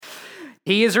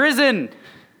He is risen.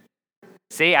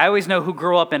 See, I always know who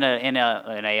grew up in a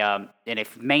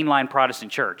mainline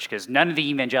Protestant church because none of the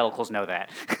evangelicals know that.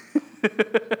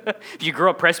 If you grew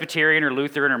up Presbyterian or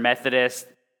Lutheran or Methodist,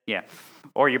 yeah,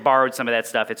 or you borrowed some of that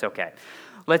stuff, it's okay.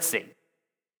 Let's see.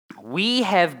 We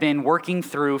have been working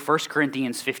through 1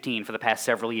 Corinthians 15 for the past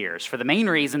several years for the main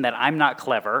reason that I'm not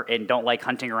clever and don't like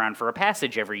hunting around for a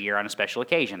passage every year on a special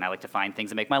occasion. I like to find things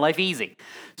that make my life easy.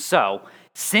 So,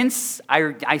 since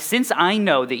I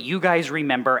know that you guys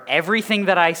remember everything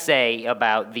that I say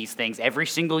about these things every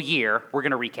single year, we're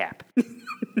going to recap.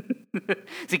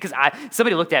 See, because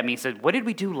somebody looked at me and said, "What did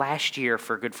we do last year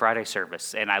for Good Friday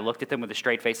service?" And I looked at them with a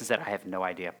straight face and said, "I have no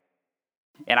idea."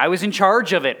 And I was in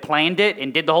charge of it, planned it,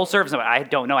 and did the whole service. I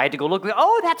don't know. I had to go look.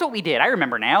 Oh, that's what we did. I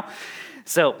remember now.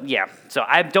 So, yeah. So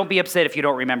don't be upset if you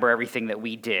don't remember everything that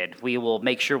we did. We will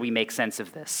make sure we make sense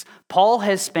of this. Paul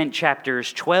has spent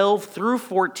chapters 12 through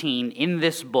 14 in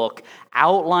this book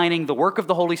outlining the work of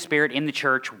the Holy Spirit in the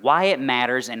church, why it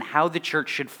matters, and how the church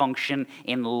should function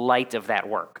in light of that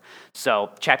work.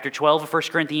 So, chapter 12 of 1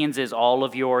 Corinthians is all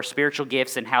of your spiritual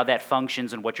gifts and how that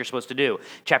functions and what you're supposed to do.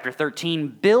 Chapter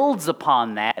 13 builds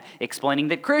upon that, explaining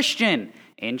that Christian,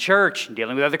 in church,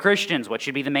 dealing with other Christians, what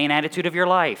should be the main attitude of your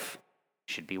life?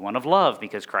 Should be one of love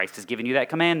because Christ has given you that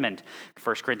commandment.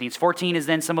 1 Corinthians 14 is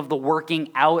then some of the working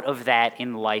out of that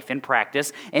in life and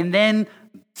practice. And then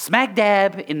smack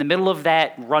dab in the middle of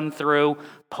that run through,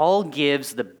 Paul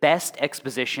gives the best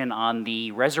exposition on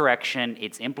the resurrection,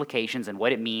 its implications, and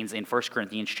what it means in 1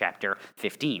 Corinthians chapter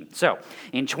 15. So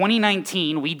in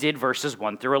 2019, we did verses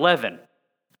 1 through 11.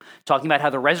 Talking about how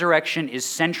the resurrection is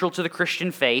central to the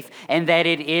Christian faith and that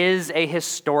it is a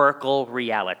historical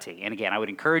reality. And again, I would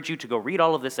encourage you to go read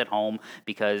all of this at home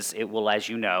because it will, as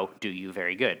you know, do you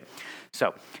very good.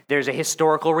 So there's a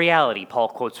historical reality. Paul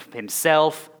quotes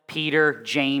himself, Peter,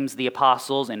 James, the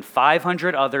apostles, and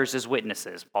 500 others as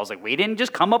witnesses. Paul's like, we didn't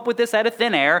just come up with this out of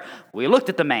thin air. We looked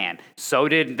at the man. So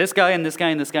did this guy and this guy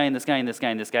and this guy and this guy and this guy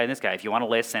and this guy and this guy. If you want a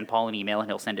list, send Paul an email and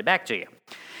he'll send it back to you.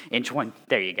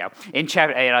 There you go. In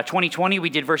 2020, we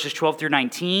did verses 12 through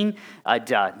 19.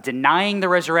 Denying the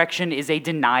resurrection is a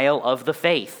denial of the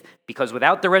faith, because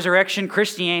without the resurrection,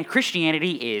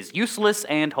 Christianity is useless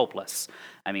and hopeless.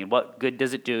 I mean, what good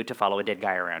does it do to follow a dead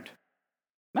guy around?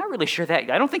 I'm not really sure I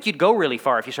don't think you'd go really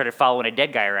far if you started following a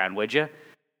dead guy around, would you?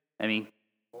 I mean,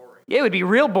 boring. Yeah, it would be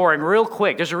real boring real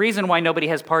quick. There's a reason why nobody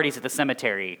has parties at the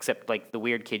cemetery, except like the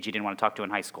weird kids you didn't want to talk to in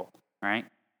high school, right?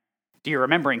 You're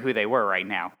remembering who they were right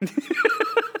now.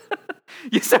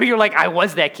 So you're like, I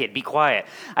was that kid. Be quiet.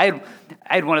 I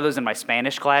had one of those in my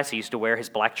Spanish class. He used to wear his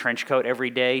black trench coat every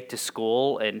day to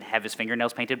school and have his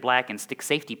fingernails painted black and stick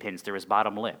safety pins through his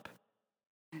bottom lip.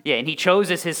 Yeah, and he chose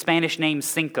as his Spanish name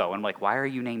Cinco. I'm like, why are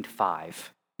you named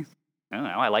Five? I don't know.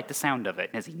 I like the sound of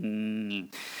it. I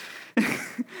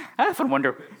often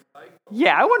wonder.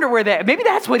 Yeah, I wonder where maybe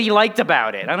that's what he liked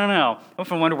about it. I don't know. I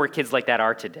often wonder where kids like that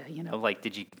are today. You know, like,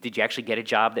 did you actually get a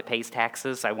job that pays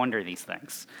taxes? I wonder these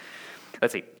things.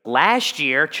 Let's see. Last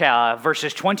year,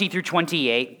 verses 20 through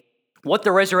 28, what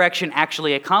the resurrection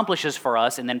actually accomplishes for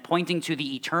us, and then pointing to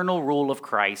the eternal rule of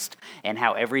Christ and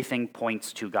how everything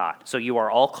points to God. So you are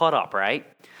all caught up, right?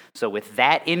 So with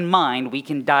that in mind, we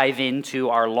can dive into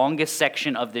our longest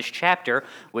section of this chapter,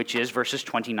 which is verses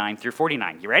 29 through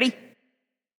 49. You ready?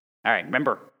 All right,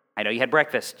 remember, I know you had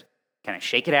breakfast. Kind of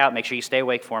shake it out, make sure you stay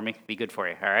awake for me. Be good for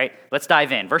you, all right? Let's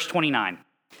dive in. Verse 29.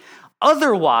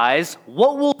 Otherwise,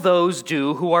 what will those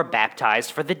do who are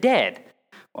baptized for the dead?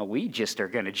 Well, we just are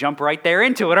going to jump right there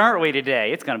into it, aren't we,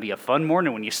 today? It's going to be a fun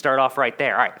morning when you start off right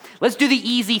there. All right, let's do the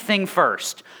easy thing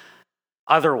first.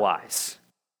 Otherwise,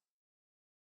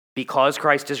 because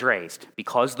Christ is raised,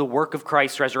 because the work of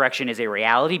Christ's resurrection is a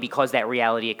reality, because that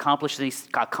reality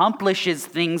accomplishes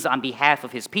things on behalf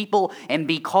of his people, and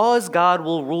because God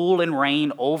will rule and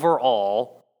reign over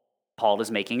all, Paul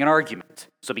is making an argument.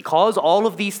 So because all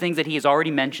of these things that he has already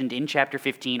mentioned in chapter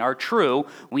 15 are true,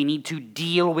 we need to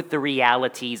deal with the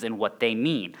realities and what they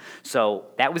mean. So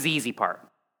that was the easy part.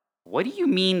 What do you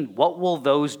mean, what will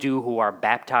those do who are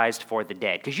baptized for the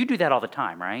dead? Because you do that all the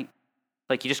time, right?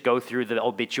 Like, you just go through the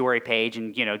obituary page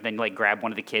and, then, grab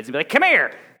one of the kids and be like, come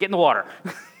here, get in the water.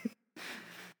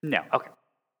 No, okay.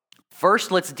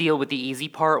 First, let's deal with the easy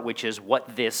part, which is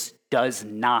what this does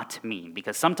not mean.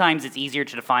 Because sometimes it's easier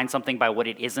to define something by what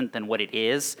it isn't than what it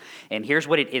is. And here's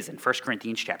what it isn't, 1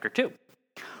 Corinthians chapter 2.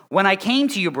 When I came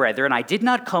to you, brethren, I did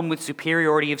not come with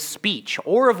superiority of speech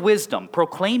or of wisdom,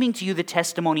 proclaiming to you the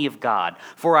testimony of God.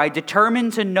 For I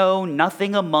determined to know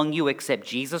nothing among you except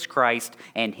Jesus Christ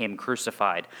and him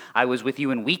crucified. I was with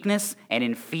you in weakness and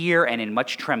in fear and in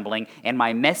much trembling, and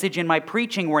my message and my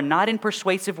preaching were not in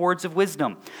persuasive words of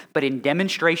wisdom, but in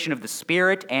demonstration of the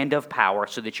Spirit and of power,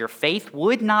 so that your faith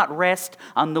would not rest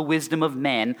on the wisdom of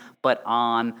men, but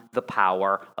on the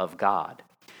power of God.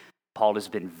 Paul has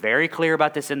been very clear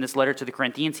about this in this letter to the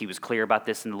Corinthians. He was clear about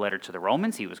this in the letter to the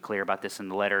Romans. He was clear about this in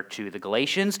the letter to the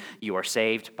Galatians. You are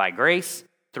saved by grace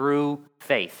through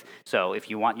faith. So if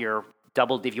you want to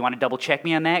double check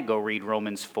me on that, go read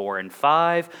Romans 4 and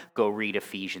 5. Go read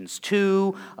Ephesians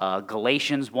 2,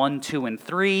 Galatians 1, 2, and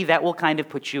 3. That will kind of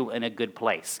put you in a good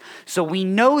place. So we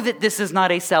know that this is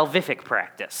not a salvific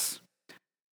practice.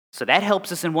 So that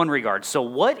helps us in one regard. So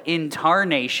what in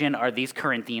tarnation are these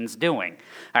Corinthians doing?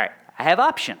 All right, I have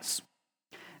options.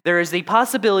 There is the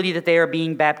possibility that they are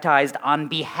being baptized on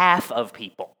behalf of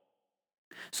people.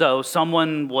 So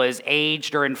someone was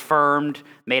aged or infirmed,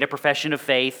 made a profession of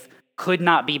faith, could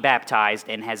not be baptized,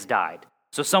 and has died.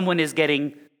 So someone is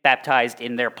getting baptized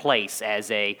in their place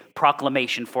as a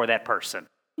proclamation for that person.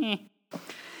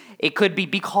 It could be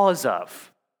because of.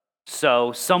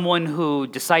 So someone who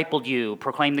discipled you,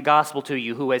 proclaimed the gospel to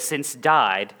you, who has since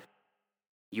died,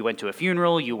 you went to a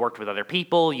funeral, you worked with other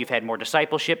people, you've had more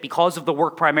discipleship. Because of the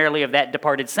work primarily of that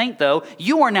departed saint, though,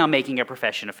 you are now making a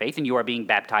profession of faith and you are being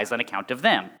baptized on account of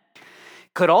them.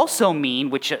 Could also mean,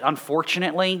 which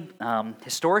unfortunately,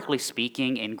 historically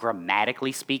speaking and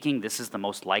grammatically speaking, this is the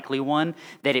most likely one,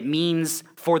 that it means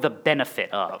for the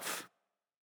benefit of.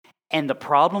 And the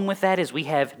problem with that is we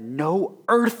have no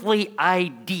earthly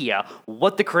idea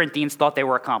what the Corinthians thought they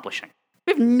were accomplishing.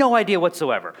 We have no idea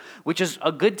whatsoever, which is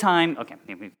a good time. Okay,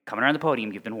 coming around the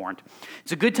podium, you've been warned.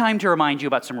 It's a good time to remind you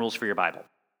about some rules for your Bible.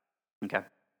 Okay.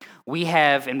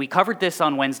 We covered this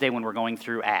on Wednesday when we're going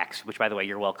through Acts, which, by the way,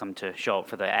 you're welcome to show up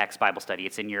for the Acts Bible study.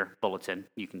 It's in your bulletin.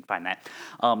 You can find that.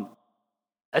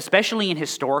 Especially in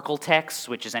historical texts,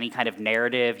 which is any kind of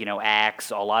narrative,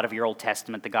 Acts, a lot of your Old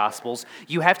Testament, the Gospels,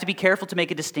 you have to be careful to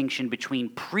make a distinction between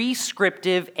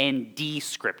prescriptive and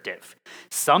descriptive.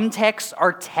 Some texts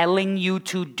are telling you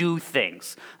to do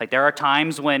things. Like there are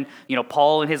times when,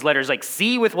 Paul in his letters,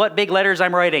 see with what big letters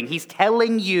I'm writing. He's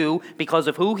telling you, because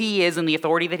of who he is and the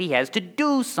authority that he has, to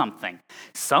do something.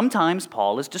 Sometimes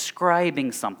Paul is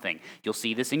describing something. You'll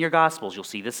see this in your Gospels. You'll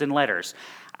see this in letters.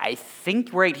 I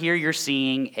think right here you're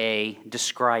seeing a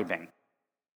describing.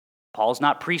 Paul's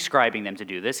not prescribing them to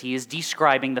do this. He is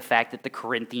describing the fact that the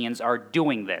Corinthians are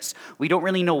doing this. We don't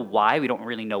really know why. We don't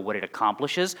really know what it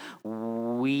accomplishes.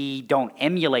 We don't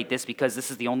emulate this because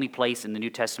this is the only place in the New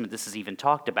Testament this is even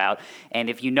talked about. And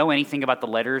if you know anything about the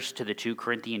letters to the two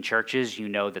Corinthian churches, you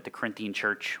know that the Corinthian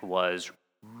church was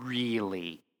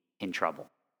really in trouble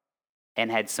and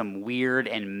had some weird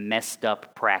and messed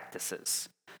up practices.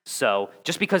 So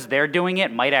just because they're doing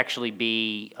it might actually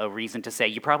be a reason to say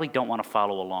you probably don't want to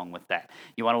follow along with that.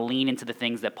 You want to lean into the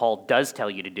things that Paul does tell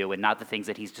you to do and not the things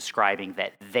that he's describing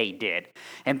that they did.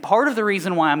 And part of the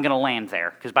reason why I'm going to land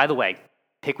there, because by the way,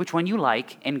 pick which one you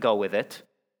like and go with it.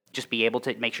 Just be able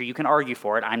to make sure you can argue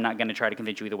for it. I'm not going to try to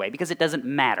convince you either way because it doesn't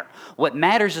matter. What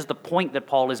matters is the point that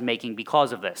Paul is making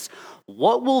because of this.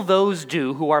 What will those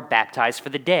do who are baptized for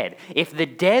the dead? If the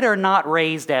dead are not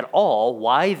raised at all,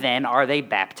 why then are they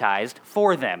baptized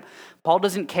for them? Paul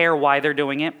doesn't care why they're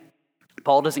doing it.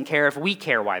 Paul doesn't care if we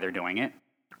care why they're doing it.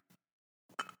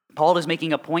 Paul is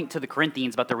making a point to the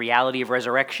Corinthians about the reality of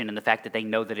resurrection and the fact that they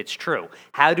know that it's true.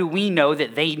 How do we know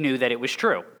that they knew that it was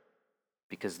true?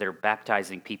 Because they're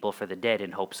baptizing people for the dead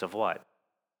in hopes of what?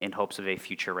 In hopes of a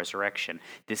future resurrection.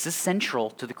 This is central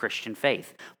to the Christian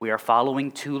faith. We are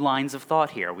following two lines of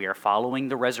thought here. We are following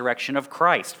the resurrection of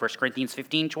Christ, 1 Corinthians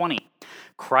 15:20.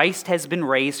 Christ has been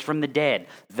raised from the dead,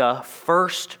 the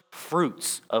first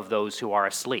fruits of those who are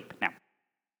asleep. Now,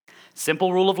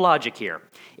 simple rule of logic here.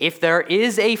 If there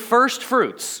is a first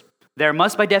fruits, there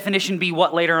must by definition be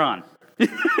what later on?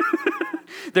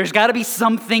 There's got to be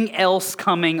something else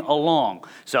coming along.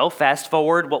 So fast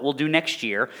forward what we'll do next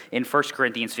year in 1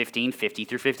 Corinthians 15, 50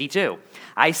 through 52.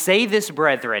 I say this,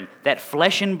 brethren, that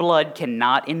flesh and blood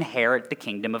cannot inherit the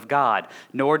kingdom of God,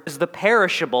 nor does the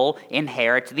perishable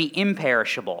inherit the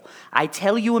imperishable. I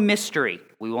tell you a mystery.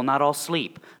 We will not all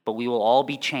sleep, but we will all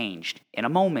be changed in a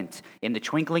moment, in the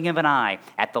twinkling of an eye,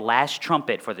 at the last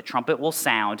trumpet, for the trumpet will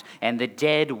sound, and the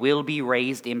dead will be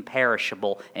raised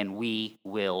imperishable, and we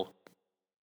will.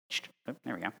 Oh,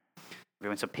 there we go.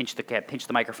 Everyone, so pinch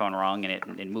the microphone wrong,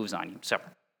 and it moves on you. So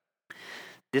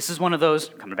this is one of those,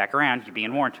 coming back around, you're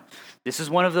being warned. This is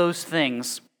one of those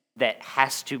things that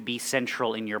has to be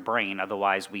central in your brain,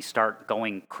 otherwise we start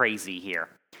going crazy here.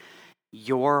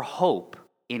 Your hope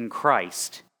in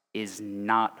Christ is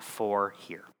not for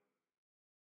here.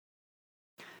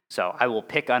 So I will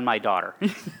pick on my daughter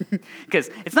because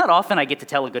it's not often I get to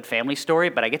tell a good family story,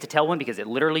 but I get to tell one because it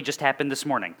literally just happened this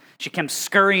morning. She comes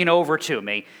scurrying over to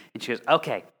me and she goes,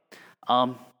 okay,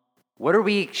 what are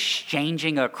we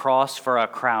exchanging a cross for a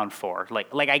crown for?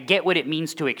 Like I get what it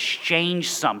means to exchange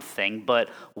something, but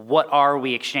what are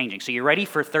we exchanging? So you ready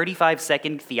for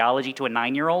 35-second theology to a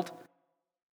 9-year-old?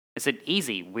 I said,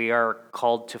 easy. We are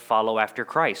called to follow after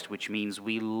Christ, which means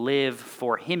we live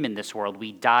for him in this world.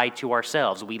 We die to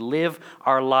ourselves. We live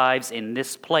our lives in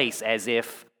this place as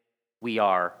if we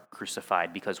are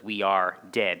crucified because we are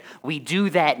dead. We do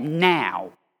that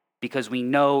now because we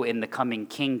know in the coming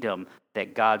kingdom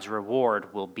that God's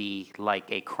reward will be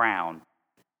like a crown.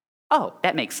 Oh,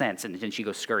 that makes sense. And then she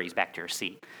goes scurries back to her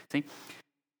seat. See?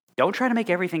 Don't try to make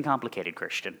everything complicated,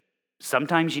 Christian.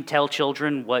 Sometimes you tell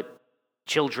children what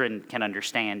children can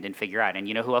understand and figure out. And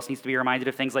you know who else needs to be reminded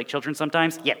of things like children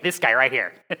sometimes? Yeah, this guy right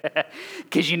here.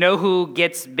 Because you know who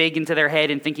gets big into their head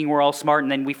and thinking we're all smart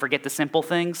and then we forget the simple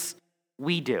things?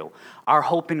 We do. Our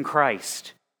hope in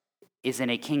Christ is in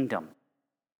a kingdom.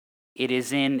 It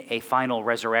is in a final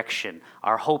resurrection.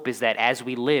 Our hope is that as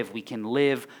we live, we can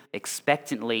live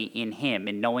expectantly in him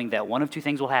and knowing that one of two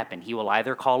things will happen. He will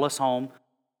either call us home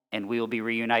and we will be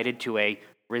reunited to a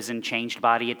risen, changed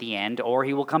body at the end, or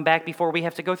he will come back before we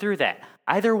have to go through that.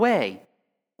 Either way,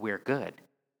 we're good.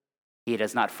 He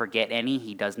does not forget any,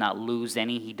 he does not lose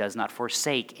any, he does not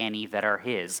forsake any that are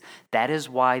his. That is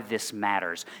why this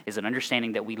matters, is an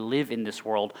understanding that we live in this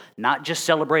world, not just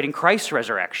celebrating Christ's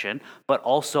resurrection, but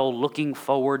also looking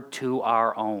forward to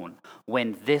our own,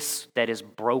 when this that is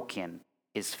broken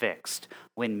is fixed,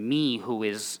 when me, who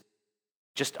is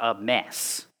just a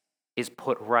mess, is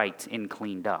put right and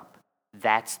cleaned up.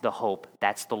 That's the hope,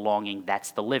 that's the longing,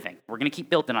 that's the living. We're going to keep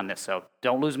building on this, so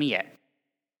don't lose me yet.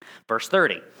 Verse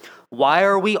 30, why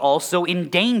are we also in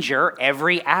danger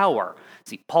every hour?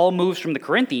 See, Paul moves from the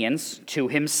Corinthians to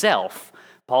himself.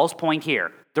 Paul's point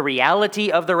here, the reality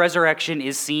of the resurrection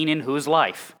is seen in whose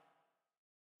life?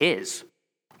 His.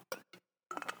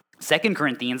 2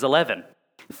 Corinthians 11.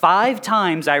 5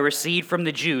 times I received from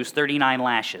the Jews 39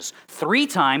 lashes. 3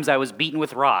 times I was beaten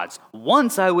with rods.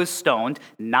 Once I was stoned,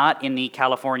 not in the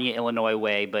California, Illinois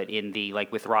way, but in the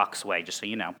with rocks way, just so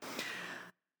you know.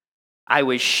 I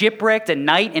was shipwrecked a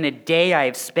night and a day I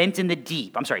have spent in the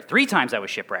deep. 3 times I was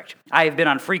shipwrecked. I have been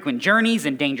on frequent journeys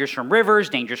and dangers from rivers,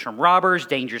 dangers from robbers,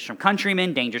 dangers from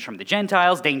countrymen, dangers from the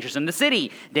Gentiles, dangers in the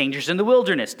city, dangers in the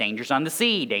wilderness, dangers on the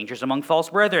sea, dangers among false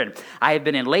brethren. I have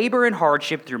been in labor and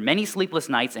hardship through many sleepless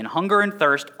nights, in hunger and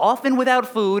thirst, often without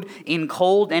food, in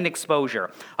cold and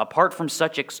exposure. Apart from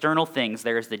such external things,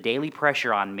 there is the daily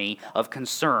pressure on me of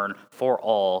concern for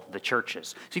all the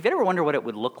churches. So if you ever wonder what it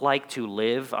would look like to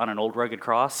live on an old rugged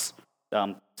cross,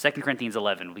 2 Corinthians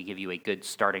 11 will give you a good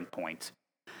starting point.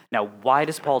 Now, why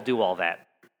does Paul do all that?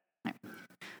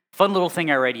 Fun little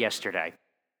thing I read yesterday.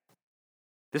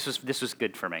 This was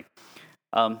good for me.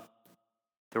 The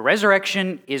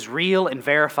resurrection is real and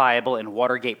verifiable, and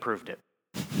Watergate proved it.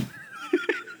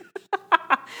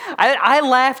 I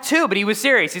laughed too, but he was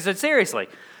serious. He said, seriously.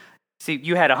 See,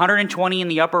 you had 120 in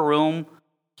the upper room.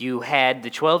 You had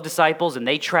the 12 disciples, and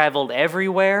they traveled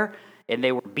everywhere. And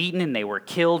they were beaten, and they were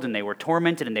killed, and they were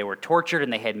tormented, and they were tortured,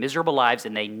 and they had miserable lives,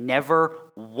 and they never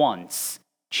once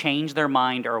changed their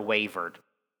mind or wavered.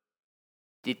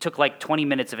 It took 20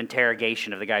 minutes of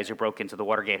interrogation of the guys who broke into the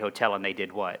Watergate Hotel, and they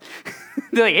did what?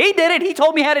 They're like, he did it, he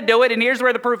told me how to do it, and here's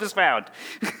where the proof is found.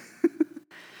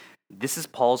 This is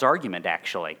Paul's argument,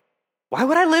 actually. Why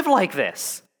would I live like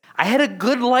this? I had a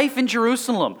good life in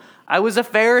Jerusalem. I was a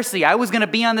Pharisee. I was going to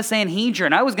be on the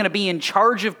Sanhedrin. I was going to be in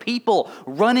charge of people,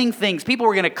 running things. People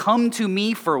were going to come to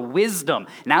me for wisdom.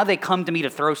 Now they come to me to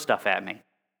throw stuff at me.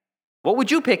 What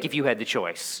would you pick if you had the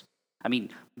choice?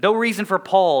 No reason for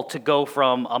Paul to go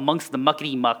from amongst the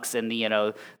muckety-mucks and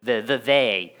the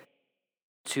they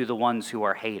to the ones who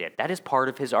are hated. That is part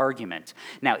of his argument.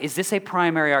 Now, is this a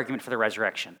primary argument for the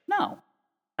resurrection? No,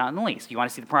 not in the least. You want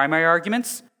to see the primary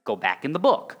arguments? Go back in the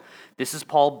book. This is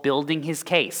Paul building his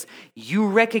case. You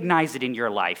recognize it in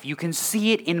your life. You can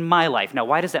see it in my life. Now,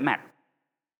 why does that matter?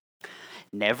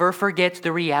 Never forget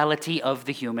the reality of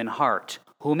the human heart.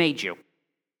 Who made you?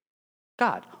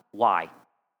 God. Why?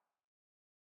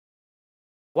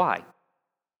 Why?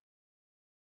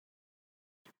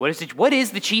 What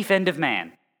is the chief end of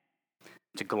man?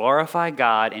 To glorify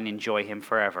God and enjoy him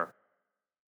forever.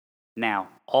 Now,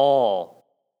 all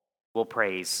will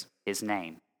praise his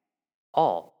name.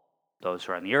 All. Those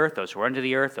who are on the earth, those who are under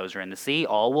the earth, those who are in the sea,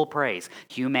 all will praise.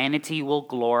 Humanity will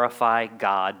glorify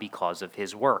God because of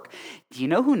his work. Do you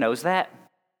know who knows that?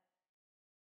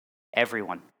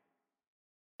 Everyone.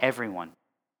 Everyone.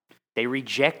 They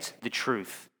reject the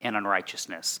truth and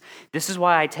unrighteousness. This is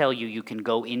why I tell you, you can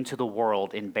go into the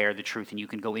world and bear the truth, and you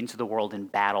can go into the world and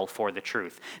battle for the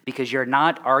truth, because you're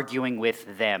not arguing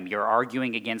with them. You're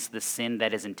arguing against the sin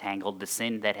that is entangled, the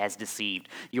sin that has deceived.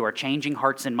 You are changing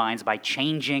hearts and minds by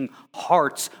changing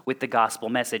hearts with the gospel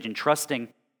message and trusting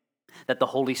that the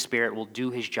Holy Spirit will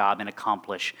do his job and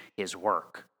accomplish his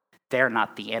work. They're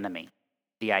not the enemy.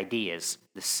 The ideas,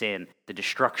 the sin, the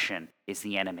destruction is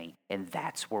the enemy, and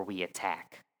that's where we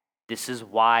attack. This is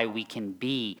why we can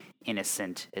be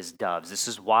innocent as doves. This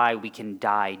is why we can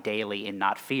die daily and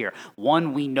not fear.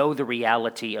 One, we know the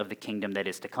reality of the kingdom that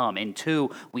is to come. And two,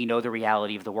 we know the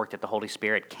reality of the work that the Holy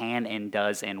Spirit can and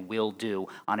does and will do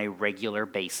on a regular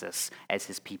basis as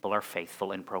his people are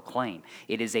faithful and proclaim.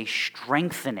 It is a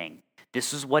strengthening.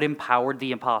 This is what empowered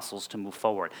the apostles to move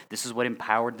forward. This is what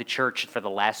empowered the church for the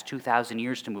last 2,000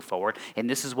 years to move forward. And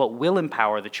this is what will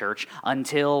empower the church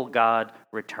until God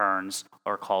returns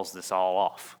or calls this all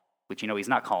off. Which, he's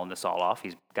not calling this all off.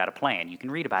 He's got a plan. You can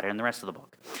read about it in the rest of the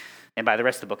book. And by the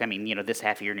rest of the book, I mean, this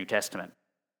half of your New Testament.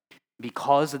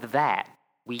 Because of that,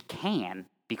 we can,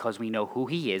 because we know who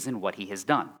he is and what he has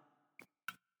done.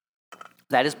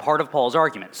 That is part of Paul's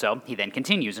argument. So he then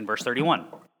continues in verse 31.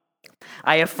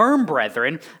 I affirm,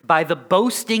 brethren, by the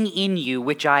boasting in you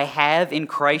which I have in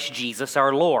Christ Jesus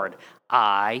our Lord,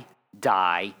 I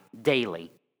die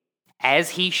daily.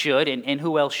 As he should, and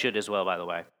who else should as well, by the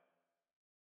way?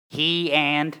 He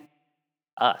and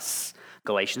us.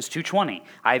 Galatians 2:20,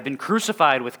 I have been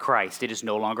crucified with Christ. It is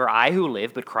no longer I who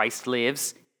live, but Christ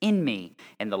lives in me.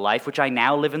 And the life which I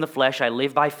now live in the flesh, I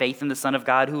live by faith in the Son of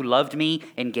God who loved me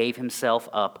and gave himself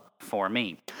up for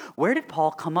me. Where did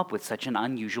Paul come up with such an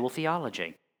unusual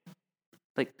theology?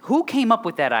 Who came up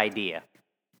with that idea?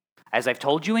 As I've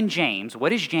told you in James,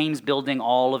 what is James building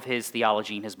all of his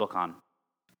theology in his book on?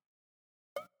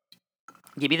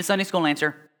 Give me the Sunday school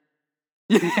answer.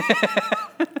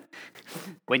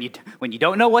 When you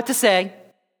don't know what to say,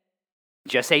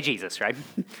 just say Jesus, right?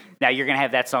 Now you're going to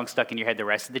have that song stuck in your head the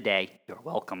rest of the day. You're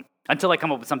welcome. Until I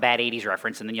come up with some bad 80s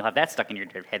reference, and then you'll have that stuck in your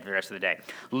head the rest of the day.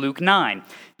 Luke 9,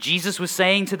 Jesus was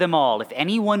saying to them all, if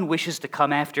anyone wishes to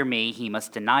come after me, he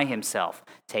must deny himself,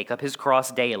 take up his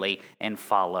cross daily, and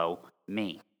follow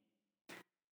me.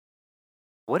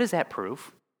 What does that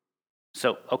prove?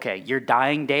 So, okay, you're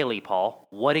dying daily, Paul.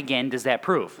 What again does that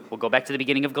prove? We'll go back to the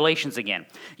beginning of Galatians again.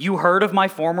 You heard of my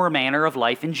former manner of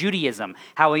life in Judaism,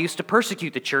 how I used to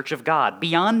persecute the church of God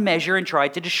beyond measure and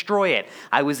tried to destroy it.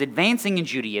 I was advancing in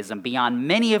Judaism beyond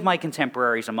many of my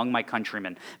contemporaries among my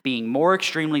countrymen, being more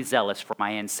extremely zealous for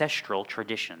my ancestral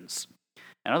traditions.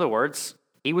 In other words,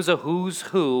 he was a who's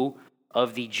who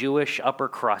of the Jewish upper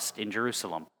crust in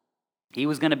Jerusalem. He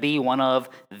was going to be one of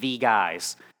the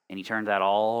guys. And he turned that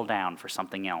all down for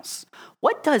something else.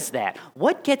 What does that?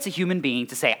 What gets a human being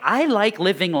to say, I like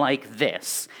living like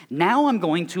this. Now I'm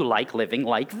going to like living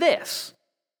like this.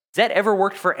 Has that ever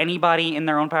worked for anybody in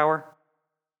their own power?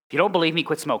 If you don't believe me,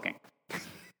 quit smoking.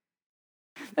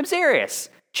 I'm serious.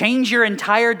 Change your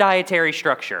entire dietary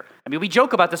structure. I mean, we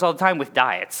joke about this all the time with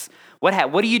diets. What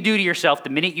do you do to yourself the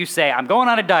minute you say, I'm going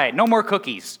on a diet, no more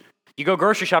cookies? You go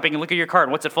grocery shopping and look at your cart,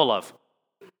 and what's it full of?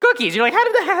 Cookies. You're like, how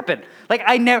did that happen?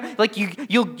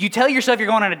 You tell yourself you're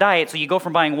going on a diet, so you go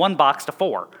from buying 1 box to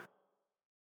 4.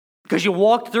 Because you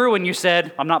walked through and you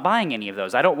said, I'm not buying any of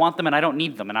those. I don't want them and I don't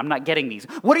need them and I'm not getting these.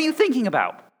 What are you thinking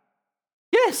about?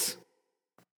 Yes.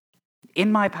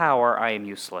 In my power, I am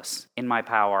useless. In my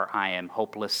power, I am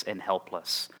hopeless and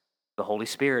helpless. The Holy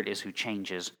Spirit is who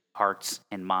changes hearts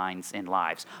and minds and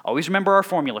lives. Always remember our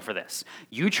formula for this.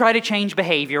 You try to change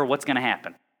behavior, what's going to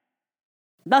happen?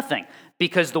 Nothing,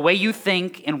 because the way you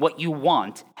think and what you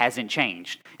want hasn't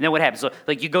changed. And then what happens? So,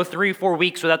 you go 3 or 4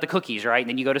 weeks without the cookies, right? And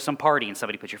then you go to some party and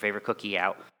somebody puts your favorite cookie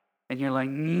out. And you're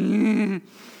like,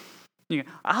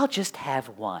 I'll just have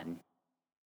 1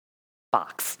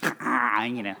 box.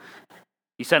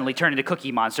 You suddenly turn into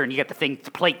Cookie Monster and you get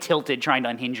the plate tilted trying to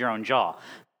unhinge your own jaw.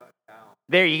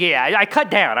 There you go. I cut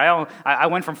down. I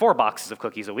went from 4 boxes of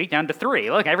cookies a week down to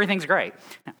 3. Look, everything's great.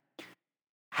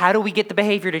 How do we get the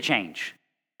behavior to change?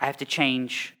 I have to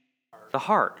change the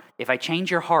heart. If I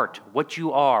change your heart, what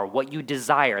you are, what you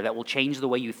desire, that will change the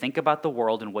way you think about the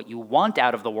world and what you want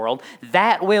out of the world.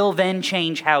 That will then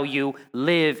change how you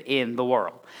live in the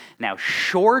world. Now,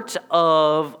 short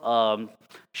of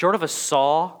a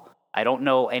saw, I don't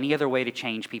know any other way to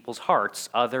change people's hearts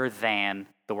other than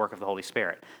the work of the Holy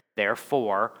Spirit.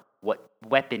 Therefore, what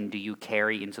weapon do you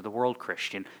carry into the world,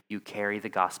 Christian? You carry the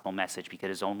gospel message, because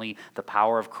it is only the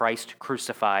power of Christ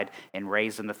crucified and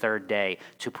raised on the third day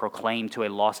to proclaim to a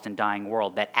lost and dying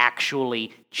world that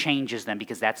actually changes them,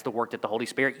 because that's the work that the Holy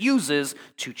Spirit uses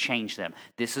to change them.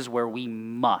 This is where we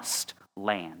must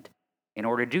land. In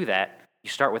order to do that, you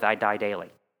start with I die daily,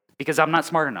 because I'm not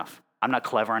smart enough. I'm not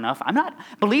clever enough.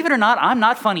 Believe it or not, I'm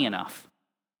not funny enough.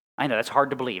 I know that's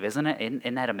hard to believe, isn't it?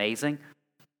 Isn't that amazing?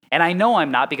 And I know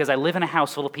I'm not, because I live in a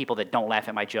house full of people that don't laugh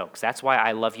at my jokes. That's why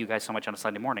I love you guys so much on a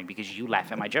Sunday morning, because you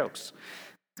laugh at my jokes,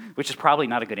 which is probably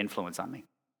not a good influence on me.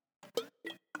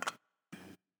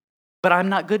 But I'm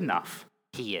not good enough.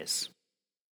 He is.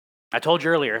 I told you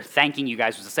earlier, thanking you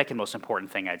guys was the second most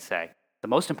important thing I'd say. The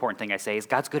most important thing I say is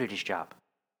God's good at his job.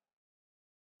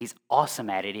 He's awesome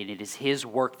at it, and it is his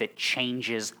work that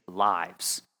changes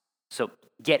lives. So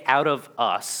get out of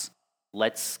us.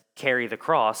 Let's carry the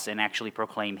cross and actually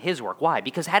proclaim his work. Why?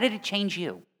 Because how did it change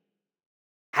you?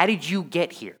 How did you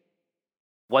get here?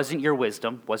 Wasn't your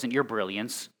wisdom, wasn't your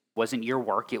brilliance, wasn't your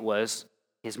work. It was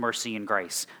his mercy and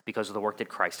grace because of the work that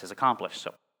Christ has accomplished.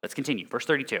 So let's continue. Verse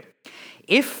 32.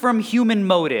 If from human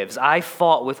motives I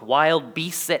fought with wild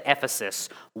beasts at Ephesus,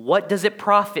 what does it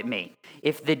profit me?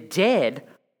 If the dead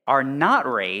are not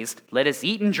raised, let us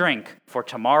eat and drink, for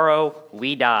tomorrow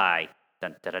we die.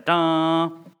 Dun, da, da,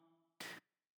 da.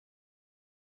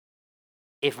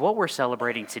 If what we're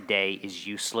celebrating today is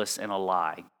useless and a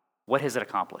lie, what has it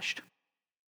accomplished?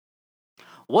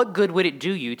 What good would it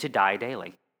do you to die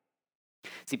daily?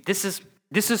 See, this is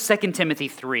 2 Timothy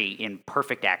 3 in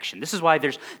perfect action. This is why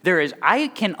I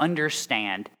can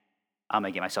understand, I'm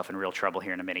going to get myself in real trouble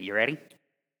here in a minute. You ready?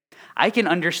 I can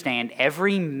understand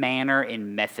every manner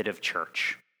and method of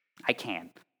church. I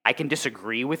can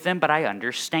disagree with them, but I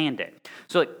understand it.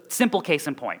 So, simple case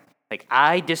in point. Like,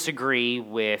 I disagree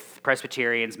with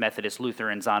Presbyterians, Methodists,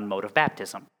 Lutherans on mode of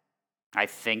baptism. I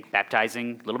think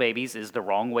baptizing little babies is the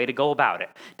wrong way to go about it.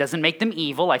 Doesn't make them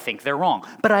evil. I think they're wrong.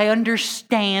 But I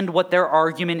understand what their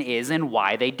argument is and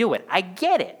why they do it. I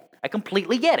get it. I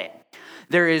completely get it.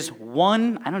 There is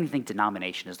one, I don't even think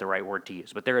denomination is the right word to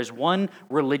use, but there is one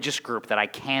religious group that I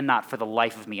cannot for the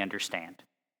life of me understand.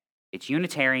 It's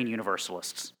Unitarian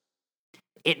Universalists.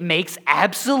 It makes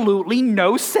absolutely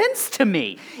no sense to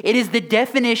me. It is the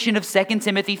definition of 2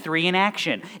 Timothy 3 in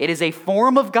action. It is a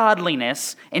form of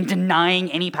godliness and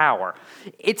denying any power.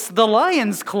 It's the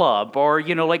Lions Club or,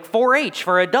 like 4-H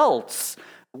for adults.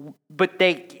 But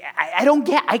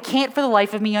I can't for the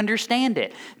life of me understand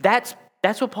it. That's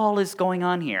what Paul is going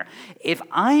on here. If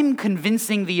I'm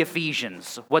convincing the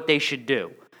Ephesians what they should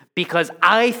do because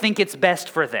I think it's best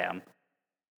for them,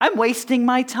 I'm wasting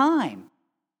my time.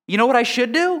 You know what I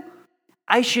should do?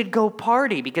 I should go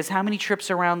party, because how many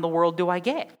trips around the world do I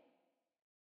get?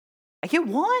 I get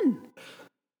one,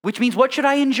 which means what should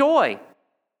I enjoy?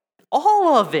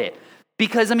 All of it.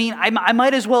 Because, I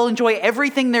might as well enjoy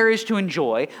everything there is to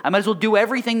enjoy. I might as well do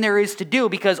everything there is to do,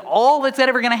 because all that's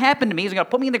ever going to happen to me is going to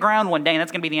put me in the ground one day, and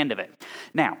that's going to be the end of it.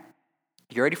 Now,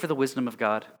 you ready for the wisdom of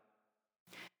God?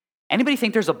 Anybody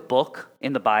think there's a book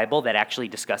in the Bible that actually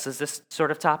discusses this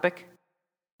sort of topic?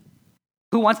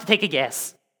 Who wants to take a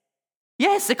guess?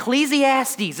 Yes,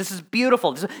 Ecclesiastes. This is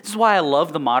beautiful. This is why I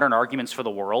love the modern arguments for the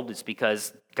world. It's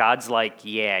because God's like,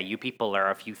 yeah, you people are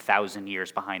a few thousand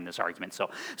years behind this argument. So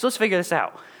let's figure this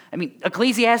out.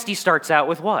 Ecclesiastes starts out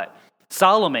with what?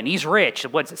 Solomon, he's rich.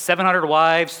 What's it, 700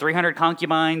 wives, 300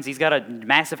 concubines. He's got a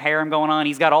massive harem going on.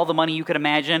 He's got all the money you could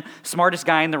imagine. Smartest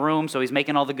guy in the room, so he's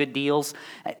making all the good deals.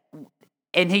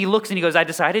 And he looks and he goes, I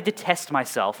decided to test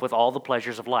myself with all the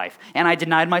pleasures of life, and I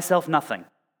denied myself nothing.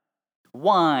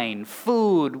 Wine,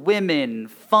 food, women,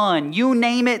 fun, you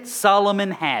name it,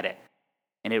 Solomon had it.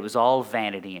 And it was all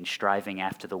vanity and striving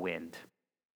after the wind.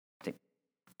 If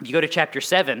you go to chapter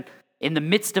 7, in the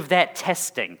midst of that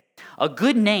testing, a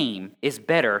good name is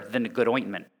better than a good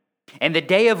ointment, and the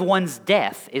day of one's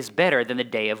death is better than the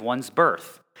day of one's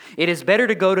birth. It is better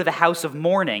to go to the house of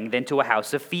mourning than to a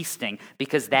house of feasting,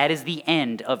 because that is the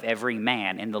end of every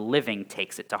man, and the living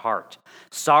takes it to heart.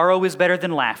 Sorrow is better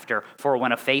than laughter, for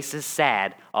when a face is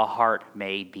sad, a heart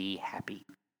may be happy.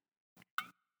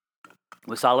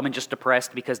 Was Solomon just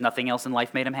depressed because nothing else in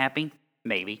life made him happy?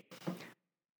 Maybe.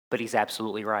 But he's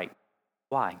absolutely right.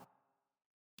 Why?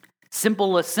 A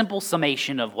simple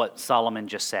summation of what Solomon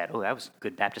just said. Oh, that was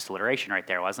good Baptist alliteration right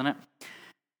there, wasn't it?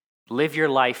 Live your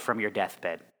life from your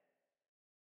deathbed,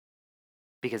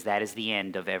 because that is the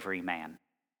end of every man.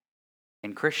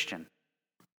 And Christian,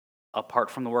 apart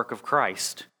from the work of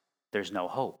Christ, there's no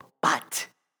hope. But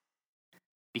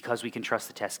because we can trust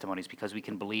the testimonies, because we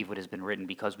can believe what has been written,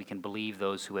 because we can believe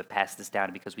those who have passed this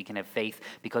down, because we can have faith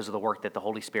because of the work that the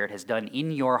Holy Spirit has done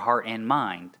in your heart and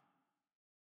mind,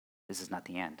 this is not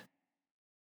the end.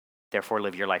 Therefore,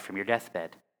 live your life from your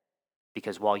deathbed.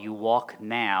 Because while you walk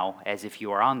now as if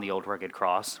you are on the old rugged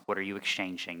cross, what are you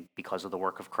exchanging because of the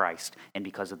work of Christ and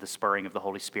because of the spurring of the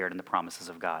Holy Spirit and the promises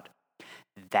of God?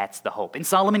 That's the hope. And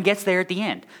Solomon gets there at the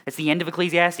end. It's the end of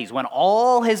Ecclesiastes. When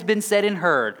all has been said and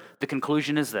heard, the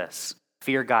conclusion is this: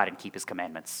 fear God and keep his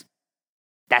commandments.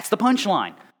 That's the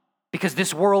punchline. Because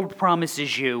this world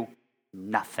promises you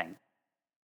nothing.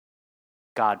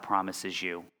 God promises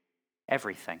you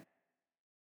everything.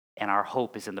 And our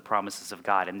hope is in the promises of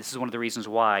God. And this is one of the reasons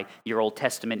why your Old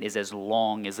Testament is as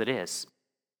long as it is.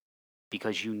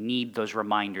 Because you need those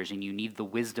reminders and you need the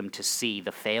wisdom to see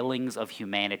the failings of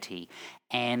humanity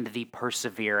and the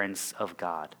perseverance of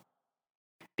God.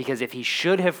 Because if he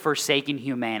should have forsaken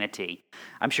humanity,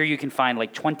 I'm sure you can find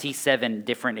like 27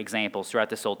 different examples throughout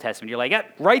this Old Testament. You're like, yeah,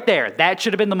 right there, that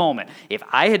should have been the moment. If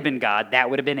I had been God, that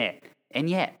would have been it. And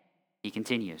yet, he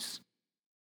continues.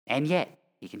 And yet,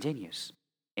 he continues.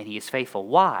 And he is faithful.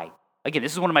 Why? Again,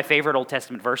 this is one of my favorite Old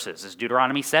Testament verses. It's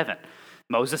Deuteronomy 7.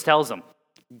 Moses tells them,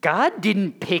 God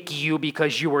didn't pick you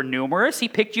because you were numerous. He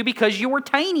picked you because you were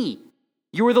tiny.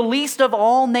 You were the least of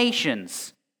all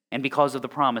nations. And because of the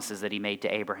promises that he made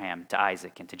to Abraham, to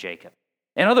Isaac, and to Jacob.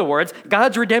 In other words,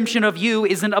 God's redemption of you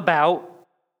isn't about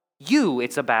you.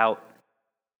 It's about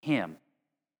him.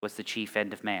 What's the chief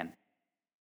end of man?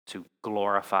 To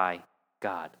glorify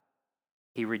God.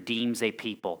 He redeems a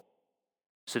people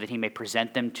so that he may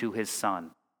present them to his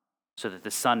Son, so that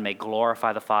the Son may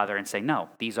glorify the Father and say, no,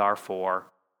 these are for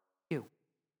you,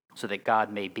 so that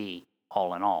God may be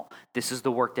all in all. This is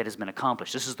the work that has been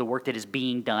accomplished. This is the work that is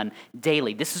being done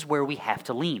daily. This is where we have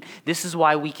to lean. This is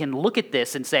why we can look at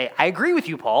this and say, I agree with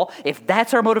you, Paul. If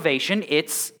that's our motivation,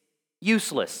 it's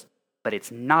useless, but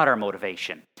it's not our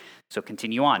motivation. So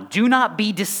continue on. Do not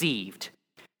be deceived.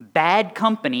 Bad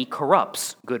company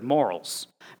corrupts good morals.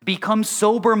 Become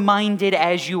sober-minded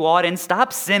as you ought and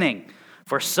stop sinning,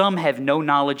 for some have no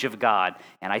knowledge of God,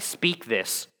 and I speak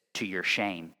this to your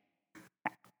shame.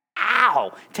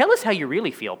 Ow! Tell us how you really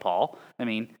feel, Paul. I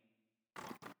mean,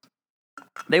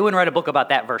 they wouldn't write a book about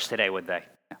that verse today, would they?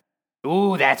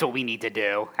 Ooh, that's what we need to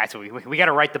do. That's what we got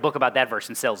to write the book about that verse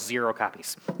and sell 0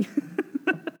 copies.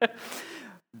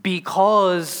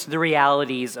 Because the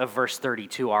realities of verse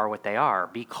 32 are what they are,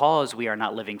 because we are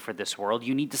not living for this world,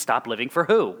 you need to stop living for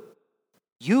who?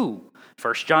 You.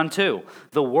 1 John 2.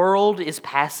 The world is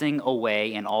passing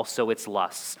away and also its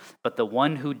lusts, but the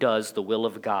one who does the will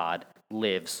of God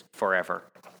lives forever.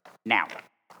 Now,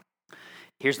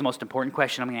 here's the most important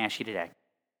question I'm going to ask you today.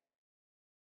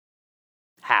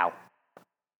 How?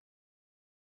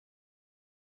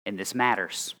 And this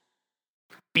matters.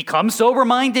 Become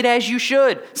sober-minded as you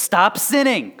should. Stop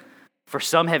sinning. For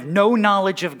some have no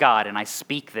knowledge of God, and I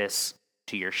speak this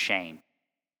to your shame.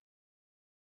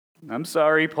 I'm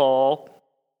sorry, Paul.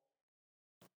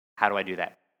 How do I do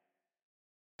that?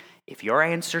 If your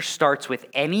answer starts with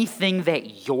anything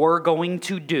that you're going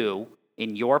to do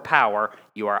in your power,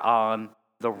 you are on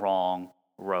the wrong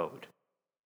road.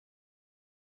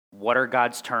 What are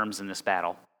God's terms in this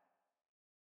battle?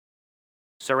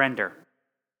 Surrender.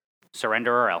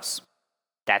 Surrender or else.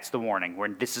 That's the warning.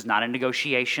 This is not a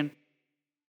negotiation.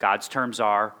 God's terms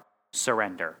are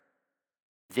surrender.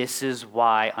 This is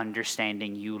why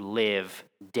understanding you live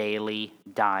daily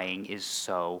dying is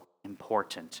so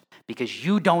important. Because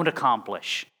you don't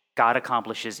accomplish. God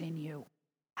accomplishes in you.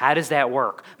 How does that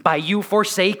work? By you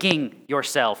forsaking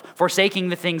yourself, forsaking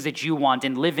the things that you want,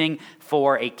 and living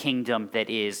for a kingdom that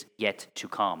is yet to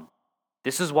come.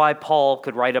 This is why Paul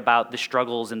could write about the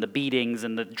struggles and the beatings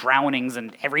and the drownings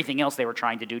and everything else they were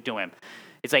trying to do to him.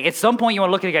 It's like at some point you want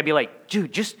to look at a guy and be like,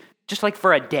 dude, just like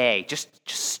for a day, just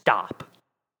stop.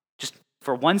 Just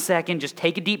for 1 second, just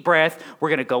take a deep breath. We're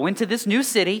going to go into this new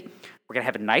city. We're going to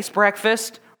have a nice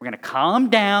breakfast. We're going to calm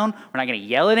down. We're not going to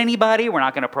yell at anybody. We're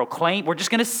not going to proclaim. We're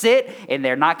just going to sit, and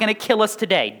they're not going to kill us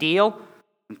today. Deal?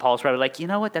 And Paul's probably like, you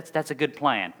know what? That's a good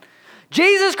plan.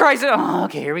 Jesus Christ. Oh,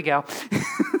 okay, here we go.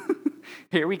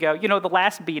 Here we go. You know, the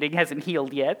last beating hasn't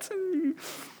healed yet.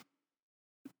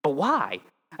 But why?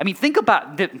 I mean, think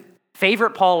about the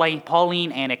favorite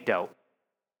Pauline anecdote.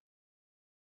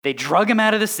 They drug him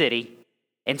out of the city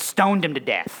and stoned him to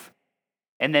death.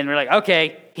 And then they're like,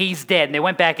 okay, he's dead. And they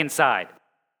went back inside.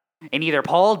 And either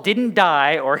Paul didn't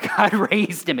die or God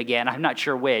raised him again. I'm not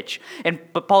sure which.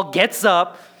 But Paul gets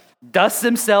up, dusts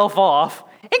himself off,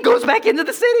 and goes back into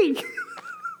the city.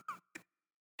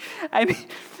 I mean,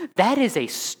 that is a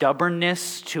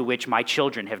stubbornness to which my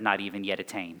children have not even yet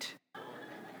attained,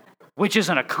 which is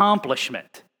an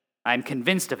accomplishment. I'm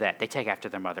convinced of that. They take after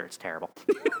their mother. It's terrible.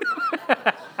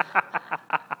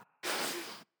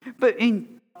 But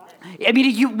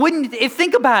you wouldn't,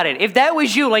 think about it. If that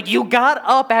was you, like you got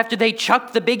up after they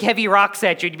chucked the big heavy rocks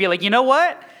at you, you'd be like, you know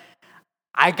what?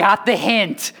 I got the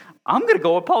hint. I'm going to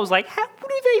go oppose. Like, who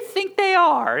do they think they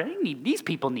are? These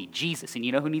people need Jesus. And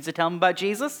you know who needs to tell them about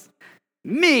Jesus?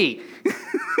 Me.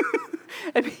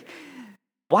 I mean,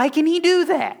 why can he do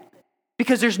that?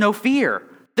 Because there's no fear.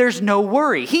 There's no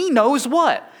worry. He knows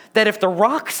what? That if the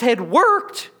rocks had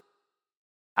worked,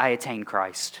 I attain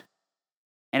Christ.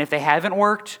 And if they haven't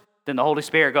worked, then the Holy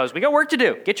Spirit goes, we got work to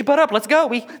do. Get your butt up. Let's go.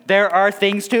 There are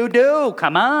things to do.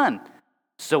 Come on.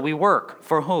 So we work.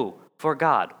 For who? For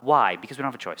God. Why? Because we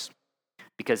don't have a choice.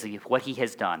 Because of what he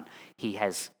has done. He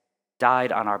has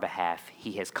died on our behalf.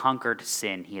 He has conquered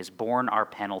sin. He has borne our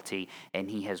penalty. And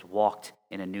he has walked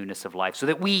in a newness of life so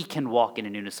that we can walk in a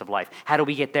newness of life. How do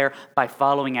we get there? By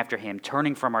following after him,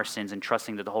 turning from our sins and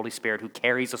trusting that the Holy Spirit who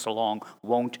carries us along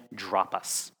won't drop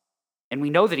us. And we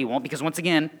know that he won't because once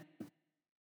again,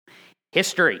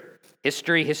 history.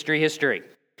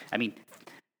 I mean,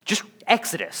 just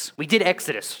Exodus. We did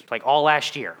Exodus like all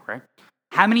last year, right?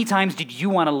 How many times did you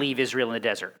want to leave Israel in the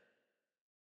desert?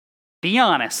 Be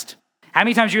honest. How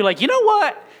many times you're like, you know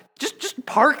what? Just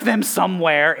park them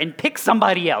somewhere and pick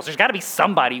somebody else. There's got to be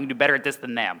somebody who can do better at this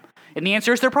than them. And the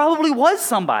answer is there probably was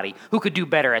somebody who could do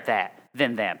better at that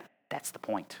than them. That's the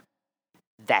point.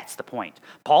 That's the point.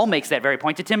 Paul makes that very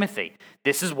point to Timothy.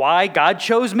 This is why God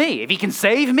chose me. If he can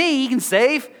save me, he can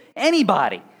save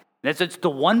anybody. It's the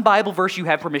one Bible verse you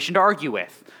have permission to argue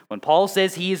with. When Paul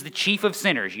says he is the chief of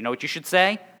sinners, you know what you should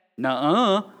say?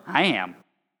 Nuh-uh, I am.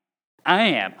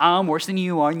 I'm worse than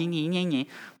you are.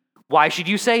 Why should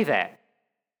you say that?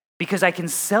 Because I can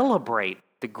celebrate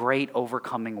the great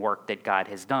overcoming work that God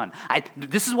has done.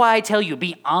 This is why I tell you,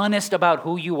 be honest about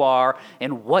who you are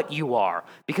and what you are,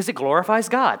 because it glorifies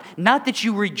God. Not that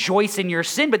you rejoice in your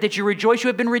sin, but that you rejoice you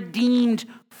have been redeemed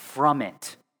from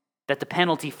it. That the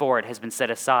penalty for it has been set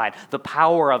aside. The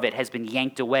power of it has been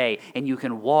yanked away, and you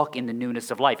can walk in the newness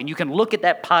of life. And you can look at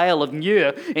that pile of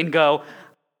and go,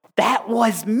 that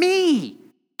was me.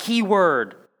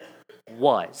 Keyword,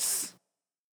 was.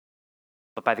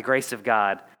 But by the grace of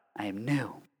God, I am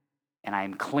new, and I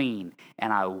am clean,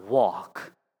 and I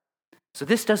walk. So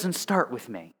this doesn't start with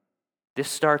me. This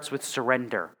starts with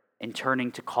surrender and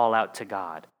turning to call out to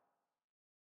God.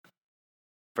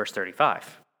 Verse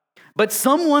 35. But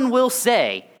someone will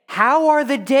say, how are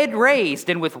the dead raised,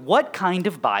 and with what kind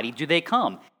of body do they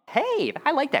come? Hey,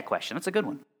 I like that question. That's a good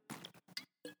one.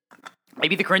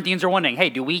 Maybe the Corinthians are wondering, hey,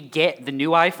 do we get the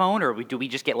new iPhone, or do we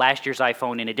just get last year's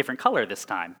iPhone in a different color this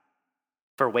time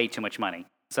for way too much money?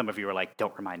 Some of you are like,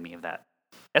 don't remind me of that.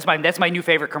 That's my new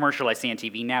favorite commercial I see on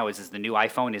TV now is the new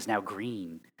iPhone is now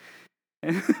green.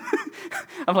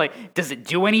 I'm like, does it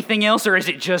do anything else, or is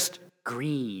it just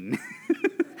green?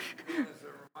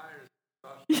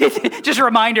 Just a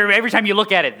reminder, every time you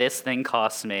look at it, this thing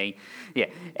costs me. Yeah,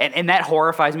 and that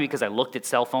horrifies me because I looked at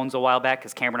cell phones a while back,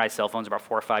 because Cameron and I's cell phones are about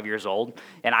 4 or 5 years old,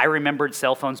 and I remembered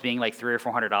cell phones being like $300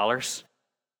 or $400.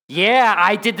 Yeah,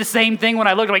 I did the same thing when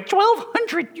I looked, I'm like,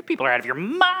 $1,200? You people are out of your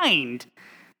mind.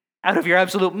 Out of your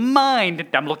absolute mind.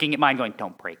 I'm looking at mine going,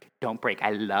 don't break.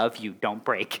 I love you, don't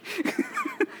break.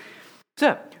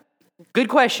 So, good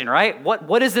question, right?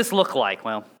 What does this look like?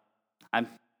 Well,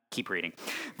 keep reading.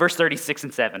 Verse 36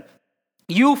 and 7.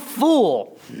 You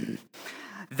fool!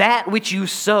 That which you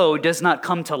sow does not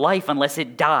come to life unless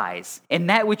it dies. And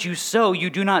that which you sow, you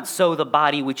do not sow the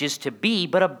body which is to be,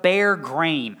 but a bare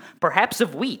grain, perhaps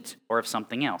of wheat or of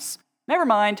something else. Never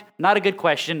mind. Not a good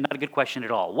question. Not a good question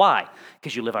at all. Why?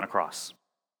 Because you live on a cross.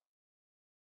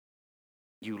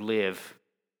 You live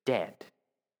dead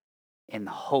in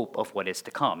the hope of what is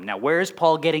to come. Now, where is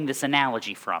Paul getting this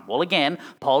analogy from? Well, again,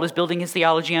 Paul is building his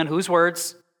theology on whose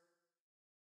words?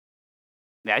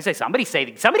 Yeah, I say somebody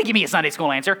give me a Sunday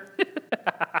school answer.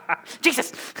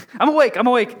 Jesus, I'm awake.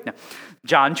 No.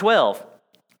 John 12.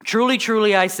 Truly,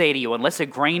 truly, I say to you, unless a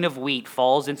grain of wheat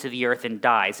falls into the earth and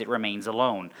dies, it remains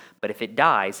alone. But if it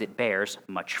dies, it bears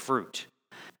much fruit.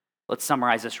 Let's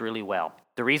summarize this really well.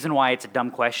 The reason why it's a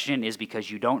dumb question is because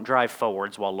you don't drive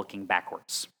forwards while looking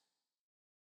backwards.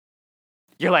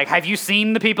 You're like, have you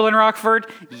seen the people in Rockford?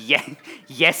 Yeah,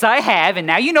 yes, I have, and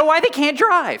now you know why they can't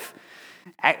drive.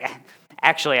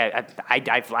 Actually,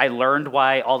 I learned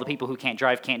why all the people who can't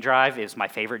drive. Is my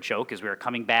favorite joke, is we were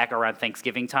coming back around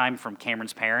Thanksgiving time from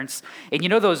Cameron's parents. And you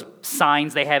know those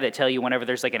signs they have that tell you whenever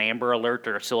there's like an amber alert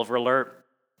or a silver alert?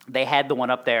 They had the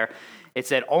one up there, It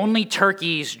said, only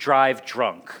turkeys drive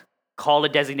drunk. Call a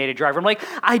designated driver. I'm like,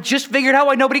 I just figured out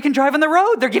why nobody can drive on the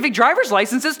road. They're giving driver's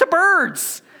licenses to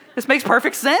birds. This makes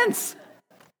perfect sense.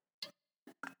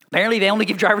 Apparently, they only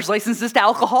give driver's licenses to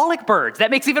alcoholic birds. That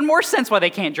makes even more sense why they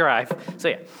can't drive. So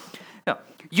yeah, no,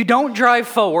 you don't drive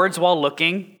forwards while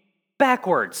looking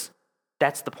backwards.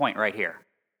 That's the point right here.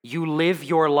 You live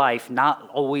your life not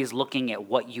always looking at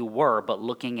what you were, but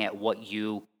looking at what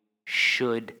you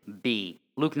should be.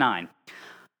 Luke 9.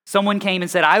 Someone came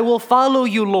and said, I will follow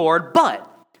you, Lord, but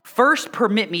first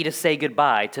permit me to say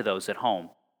goodbye to those at home.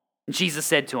 And Jesus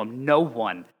said to him, no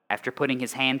one, after putting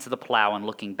his hand to the plow and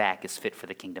looking back, is fit for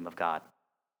the kingdom of God.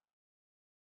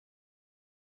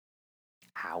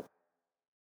 How?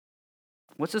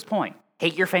 What's his point?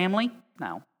 Hate your family?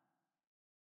 No.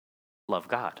 Love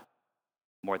God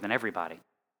more than everybody.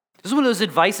 This is one of those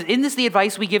advice. Isn't this the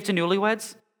advice we give to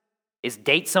newlyweds? Is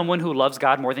date someone who loves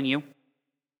God more than you?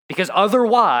 Because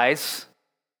otherwise,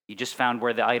 you just found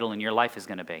where the idol in your life is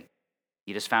going to be.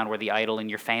 You just found where the idol in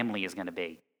your family is going to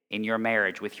be, in your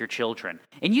marriage, with your children.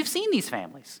 And you've seen these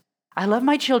families. I love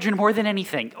my children more than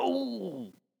anything.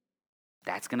 Oh,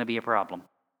 that's going to be a problem.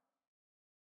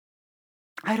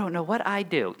 I don't know what I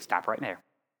do. Stop right there.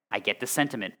 I get the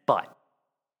sentiment, but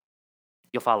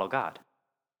you'll follow God.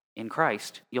 In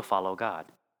Christ, you'll follow God.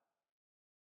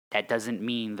 That doesn't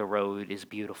mean the road is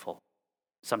beautiful.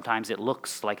 Sometimes it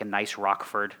looks like a nice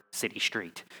Rockford city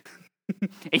street.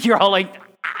 And you're all like,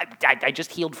 I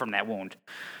just healed from that wound.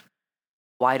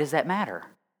 Why does that matter?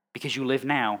 Because you live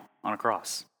now on a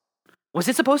cross. Was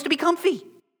it supposed to be comfy?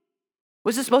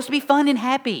 Was it supposed to be fun and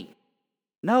happy?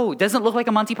 No, it doesn't look like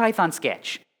a Monty Python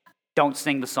sketch. Don't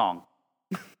sing the song.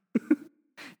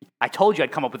 I told you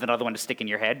I'd come up with another one to stick in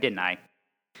your head, didn't I?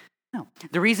 No.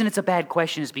 The reason it's a bad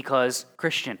question is because,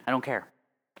 Christian, I don't care.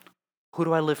 Who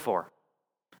do I live for?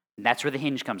 And that's where the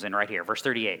hinge comes in right here, verse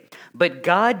 38. But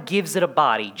God gives it a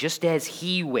body just as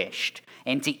he wished,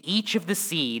 and to each of the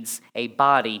seeds a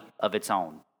body of its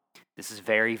own. This is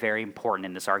very, very important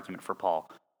in this argument for Paul.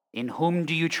 In whom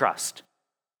do you trust?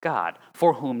 God.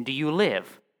 For whom do you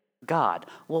live? God.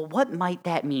 Well, what might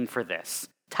that mean for this?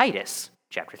 Titus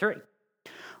chapter 3.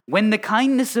 When the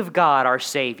kindness of God, our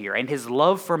Savior, and his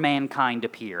love for mankind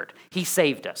appeared, he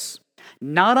saved us,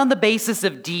 not on the basis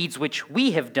of deeds which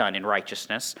we have done in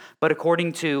righteousness, but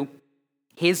according to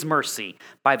his mercy,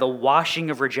 by the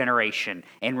washing of regeneration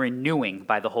and renewing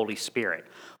by the Holy Spirit,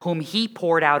 whom he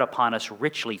poured out upon us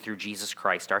richly through Jesus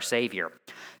Christ, our Savior,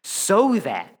 so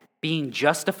that, being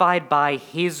justified by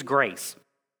his grace,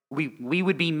 we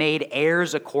would be made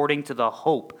heirs according to the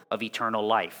hope of eternal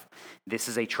life. This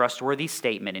is a trustworthy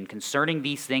statement, and concerning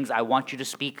these things I want you to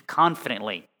speak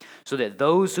confidently, so that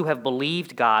those who have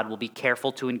believed God will be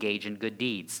careful to engage in good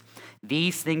deeds.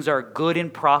 These things are good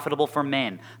and profitable for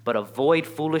men, but avoid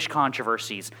foolish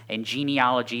controversies and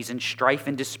genealogies and strife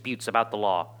and disputes about the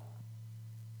law.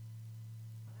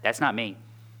 That's not me.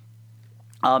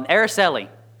 Araceli,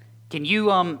 can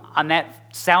you, on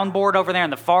that soundboard over there in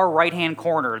the far right-hand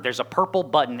corner, there's a purple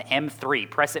button, M3.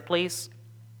 Press it, please.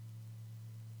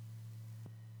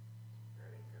 That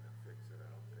ain't gonna fix it,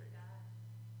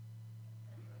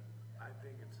 I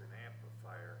think it's an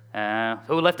amplifier.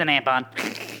 Who left an amp on?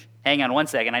 Hang on one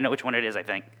second. I know which one it is, I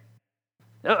think.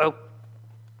 Uh-oh.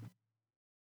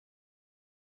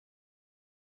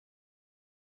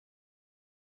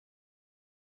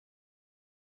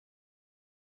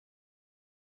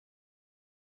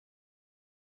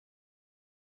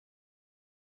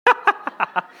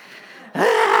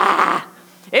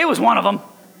 It was one of them.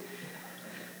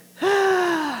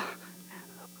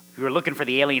 You were looking for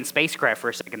the alien spacecraft for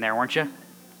a second there, weren't you?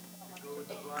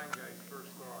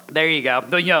 There you go.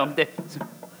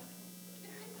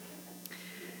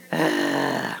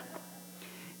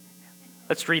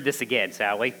 Let's read this again,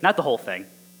 shall we? Not the whole thing.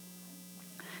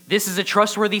 This is a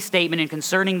trustworthy statement, and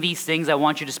concerning these things I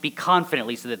want you to speak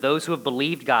confidently, so that those who have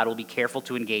believed God will be careful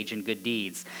to engage in good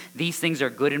deeds. These things are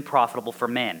good and profitable for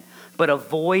men. But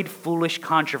avoid foolish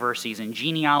controversies and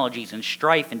genealogies and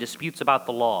strife and disputes about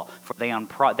the law, for they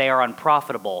are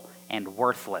unprofitable and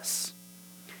worthless.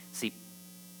 See,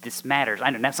 this matters. I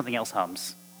know, now something else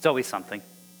hums. It's always something.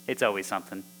 It's always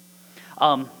something.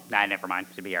 Never mind.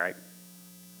 It'll be all right.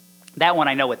 That one,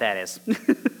 I know what that is.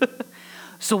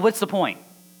 So what's the point?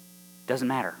 Doesn't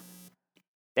matter.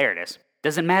 There it is.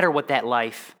 Doesn't matter what that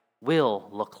life will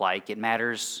look like. It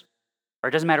matters, or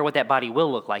it doesn't matter what that body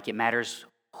will look like. It matters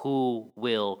who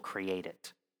will create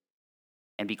it.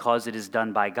 And because it is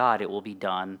done by God, it will be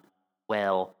done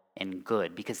well and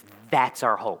good, because that's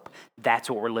our hope. That's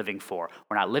what we're living for.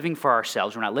 We're not living for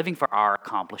ourselves. We're not living for our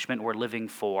accomplishment. We're living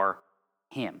for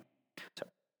him. So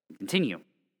Continue.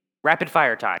 Rapid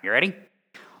fire time. You ready?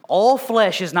 All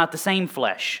flesh is not the same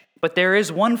flesh, but there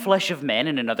is one flesh of men,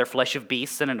 and another flesh of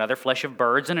beasts, and another flesh of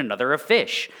birds, and another of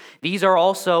fish. There are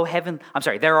also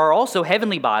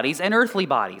heavenly bodies and earthly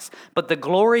bodies, but the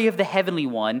glory of the heavenly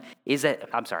one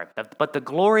but the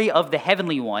glory of the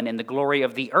heavenly one and the glory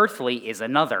of the earthly is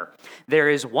another. There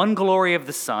is one glory of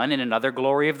the sun, and another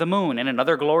glory of the moon, and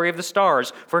another glory of the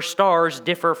stars, for stars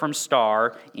differ from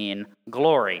star in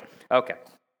glory. Okay,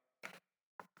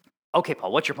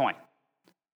 Paul, what's your point?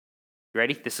 You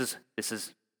ready? This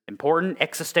is important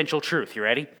existential truth. You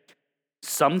ready?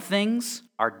 Some things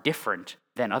are different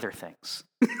than other things.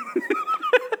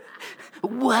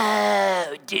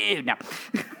 Whoa, dude. Now,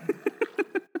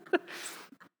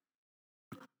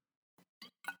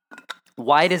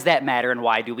 why does that matter and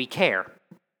why do we care?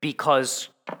 Because,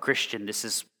 Christian, this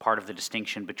is part of the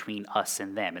distinction between us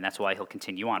and them, and that's why he'll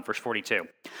continue on. Verse 42.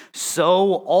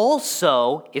 So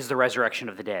also is the resurrection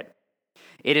of the dead.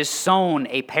 It is sown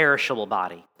a perishable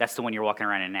body. That's the one you're walking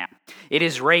around in now. It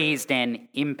is raised an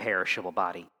imperishable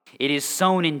body. It is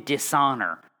sown in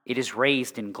dishonor. It is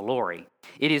raised in glory.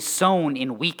 It is sown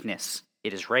in weakness.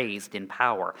 It is raised in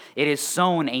power. It is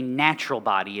sown a natural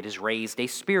body. It is raised a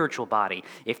spiritual body.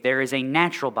 If there is a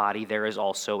natural body, there is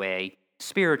also a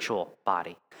spiritual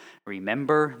body.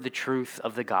 Remember the truth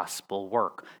of the gospel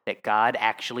work, that God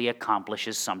actually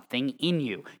accomplishes something in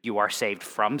you. You are saved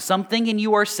from something, and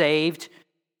you are saved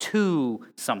to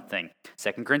something.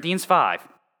 2 Corinthians 5.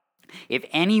 If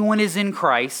anyone is in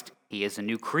Christ, he is a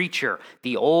new creature.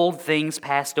 The old things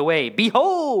passed away.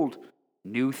 Behold,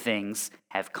 new things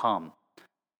have come.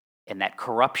 And that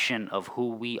corruption of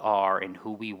who we are and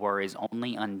who we were is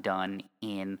only undone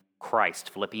in Christ.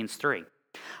 Philippians 3.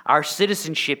 Our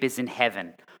citizenship is in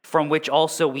heaven, from which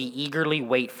also we eagerly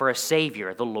wait for a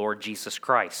Savior, the Lord Jesus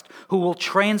Christ, who will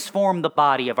transform the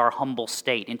body of our humble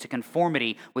state into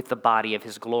conformity with the body of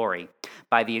his glory,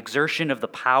 by the exertion of the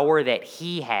power that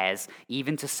he has,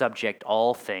 even to subject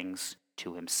all things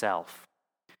to himself.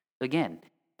 Again,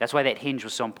 that's why that hinge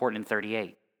was so important in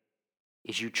 38,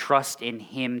 is you trust in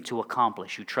him to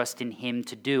accomplish, you trust in him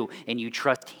to do, and you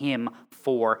trust him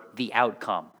for the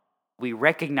outcome. We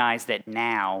recognize that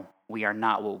now we are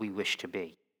not what we wish to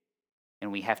be.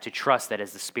 And we have to trust that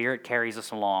as the Spirit carries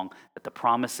us along, that the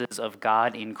promises of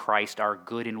God in Christ are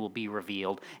good and will be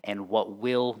revealed, and what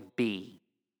will be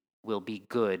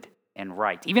good and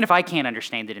right. Even if I can't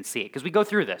understand it and see it, because we go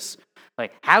through this.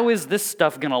 Like, how is this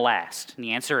stuff going to last? And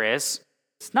the answer is,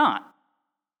 it's not.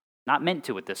 Not meant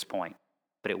to at this point,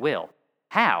 but it will.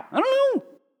 How? I don't know.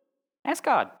 Ask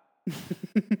God.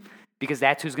 Because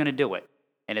that's who's going to do it.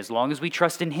 And as long as we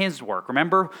trust in his work,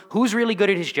 remember, who's really good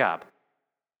at his job?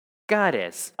 God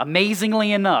is.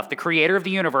 Amazingly enough, the creator of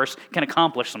the universe can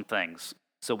accomplish some things.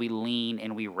 So we lean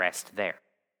and we rest there.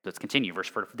 Let's continue.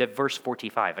 Verse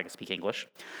 45, I can speak English.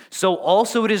 So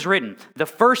also it is written, the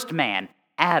first man,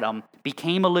 Adam,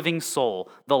 became a living soul.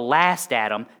 The last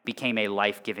Adam became a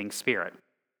life-giving spirit.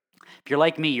 If you're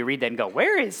like me, you read that and go,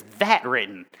 where is that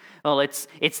written? Well,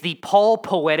 it's the Paul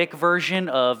poetic version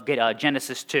of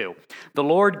Genesis 2. The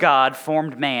Lord God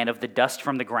formed man of the dust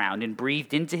from the ground and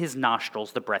breathed into his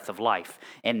nostrils the breath of life,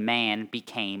 and man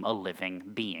became a living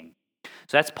being.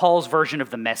 So that's Paul's version of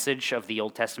the message of the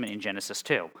Old Testament in Genesis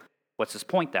 2. What's his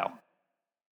point, though?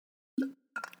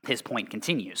 His point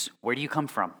continues. Where do you come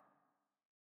from?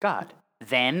 God.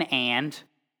 Then and,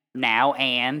 now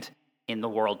and, in the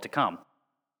world to come.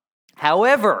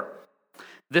 However,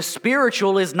 the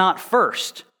spiritual is not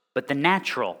first, but the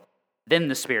natural, then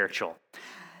the spiritual.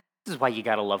 This is why you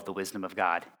got to love the wisdom of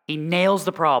God. He nails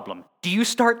the problem. Do you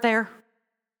start there?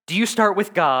 Do you start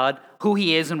with God, who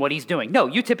he is and what he's doing? No,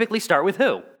 you typically start with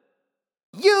who?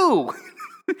 You!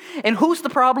 And who's the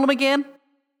problem again?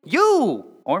 You!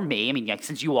 Or me. I mean,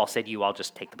 since you all said you, I'll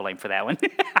just take the blame for that one.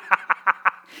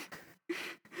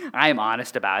 I am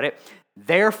honest about it.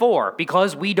 Therefore,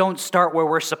 because we don't start where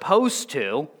we're supposed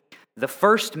to, the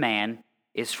first man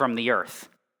is from the earth,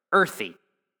 earthy.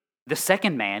 The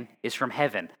second man is from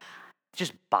heaven. It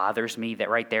just bothers me that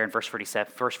right there in verse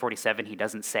 47, he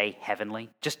doesn't say heavenly.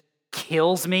 Just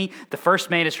kills me. The first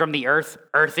man is from the earth,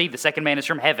 earthy. The second man is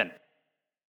from heaven.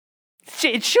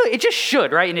 It just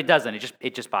should, right? And it doesn't.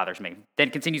 It just bothers me. Then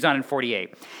it continues on in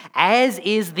 48. As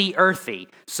is the earthy,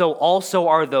 so also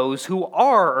are those who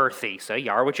are earthy. So you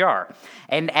are what you are.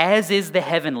 And as is the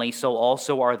heavenly, so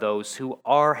also are those who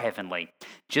are heavenly.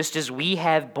 Just as we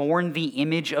have borne the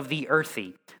image of the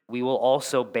earthy, we will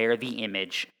also bear the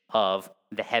image of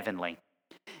the heavenly.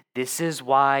 This is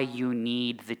why you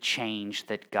need the change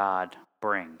that God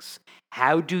brings.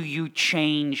 How do you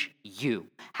change you?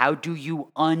 How do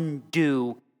you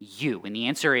undo you? And the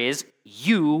answer is,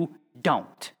 you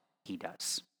don't. He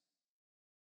does.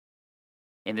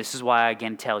 And this is why I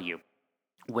again tell you,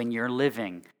 when you're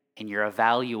living and you're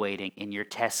evaluating and you're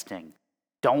testing,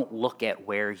 don't look at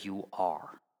where you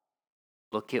are.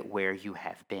 Look at where you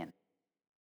have been.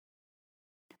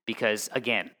 Because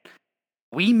again,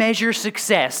 we measure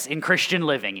success in Christian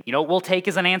living. You know what we'll take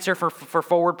as an answer for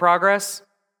forward progress?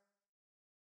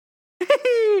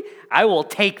 I will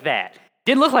take that.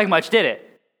 Didn't look like much, did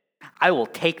it? I will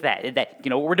take that. You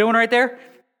know what we're doing right there?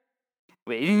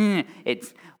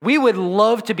 We would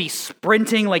love to be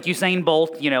sprinting like Usain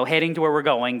Bolt, heading to where we're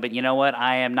going, but you know what?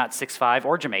 I am not 6'5"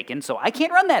 or Jamaican, so I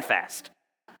can't run that fast.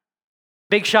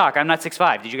 Big shock, I'm not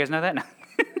 6'5". Did you guys know that?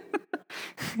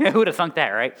 Who would have thunk that,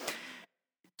 right?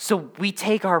 So we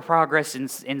take our progress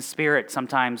in spirit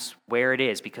sometimes where it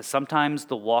is, because sometimes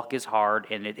the walk is hard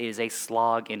and it is a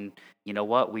slog, and you know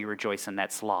what? We rejoice in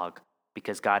that slog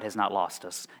because God has not lost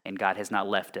us and God has not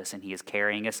left us, and He is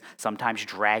carrying us, sometimes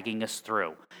dragging us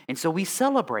through. And so we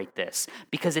celebrate this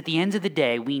because at the end of the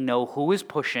day, we know who is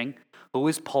pushing, who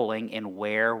is pulling, and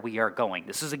where we are going.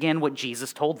 This is again what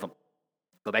Jesus told them.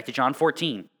 Go back to John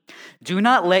 14. Do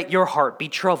not let your heart be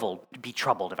troubled,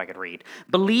 if I could read.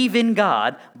 Believe in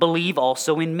God, believe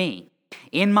also in me.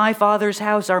 In my Father's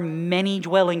house are many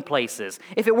dwelling places.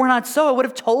 If it were not so, I would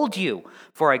have told you,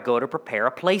 for I go to prepare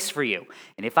a place for you.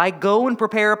 And if I go and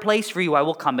prepare a place for you, I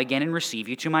will come again and receive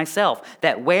you to myself,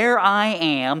 that where I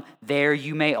am, there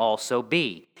you may also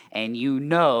be. And you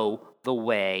know the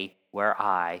way where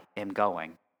I am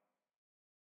going.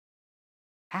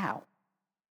 How?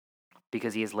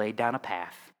 Because He has laid down a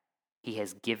path. He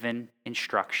has given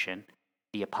instruction.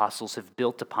 The apostles have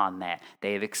built upon that.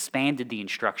 They have expanded the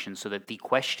instruction so that the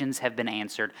questions have been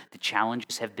answered, the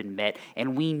challenges have been met,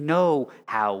 and we know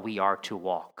how we are to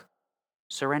walk.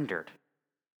 Surrendered,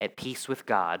 at peace with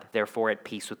God, therefore at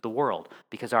peace with the world,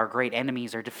 because our great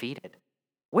enemies are defeated.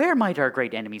 Where might our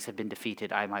great enemies have been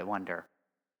defeated, I might wonder?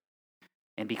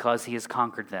 And because He has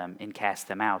conquered them and cast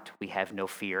them out, we have no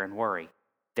fear and worry.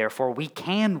 Therefore, we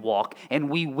can walk, and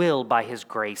we will by His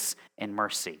grace and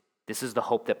mercy. This is the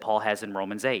hope that Paul has in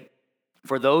Romans 8.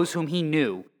 For those whom He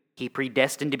knew, He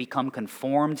predestined to become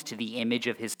conformed to the image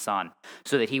of His Son,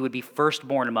 so that He would be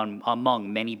firstborn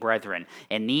among many brethren.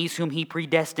 And these whom He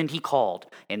predestined, He called.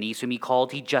 And these whom He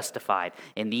called, He justified.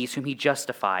 And these whom He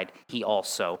justified, He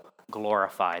also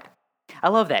glorified. I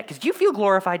love that, because do you feel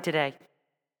glorified today?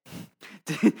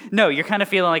 No, you're kind of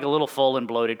feeling like a little full and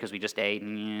bloated because we just ate.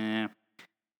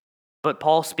 But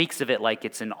Paul speaks of it like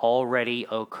it's an already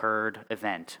occurred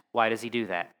event. Why does he do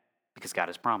that? Because God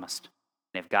has promised.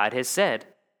 And if God has said,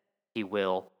 He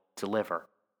will deliver.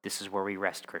 This is where we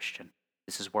rest, Christian.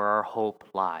 This is where our hope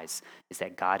lies, is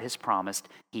that God has promised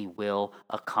He will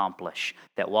accomplish.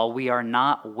 That while we are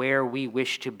not where we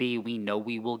wish to be, we know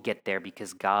we will get there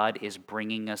because God is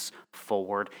bringing us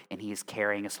forward and He is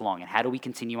carrying us along. And how do we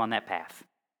continue on that path?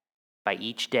 By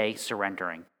each day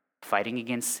surrendering, fighting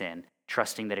against sin,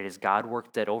 trusting that it is God's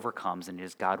work that overcomes and it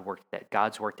is God's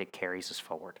work that carries us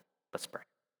forward. Let's pray.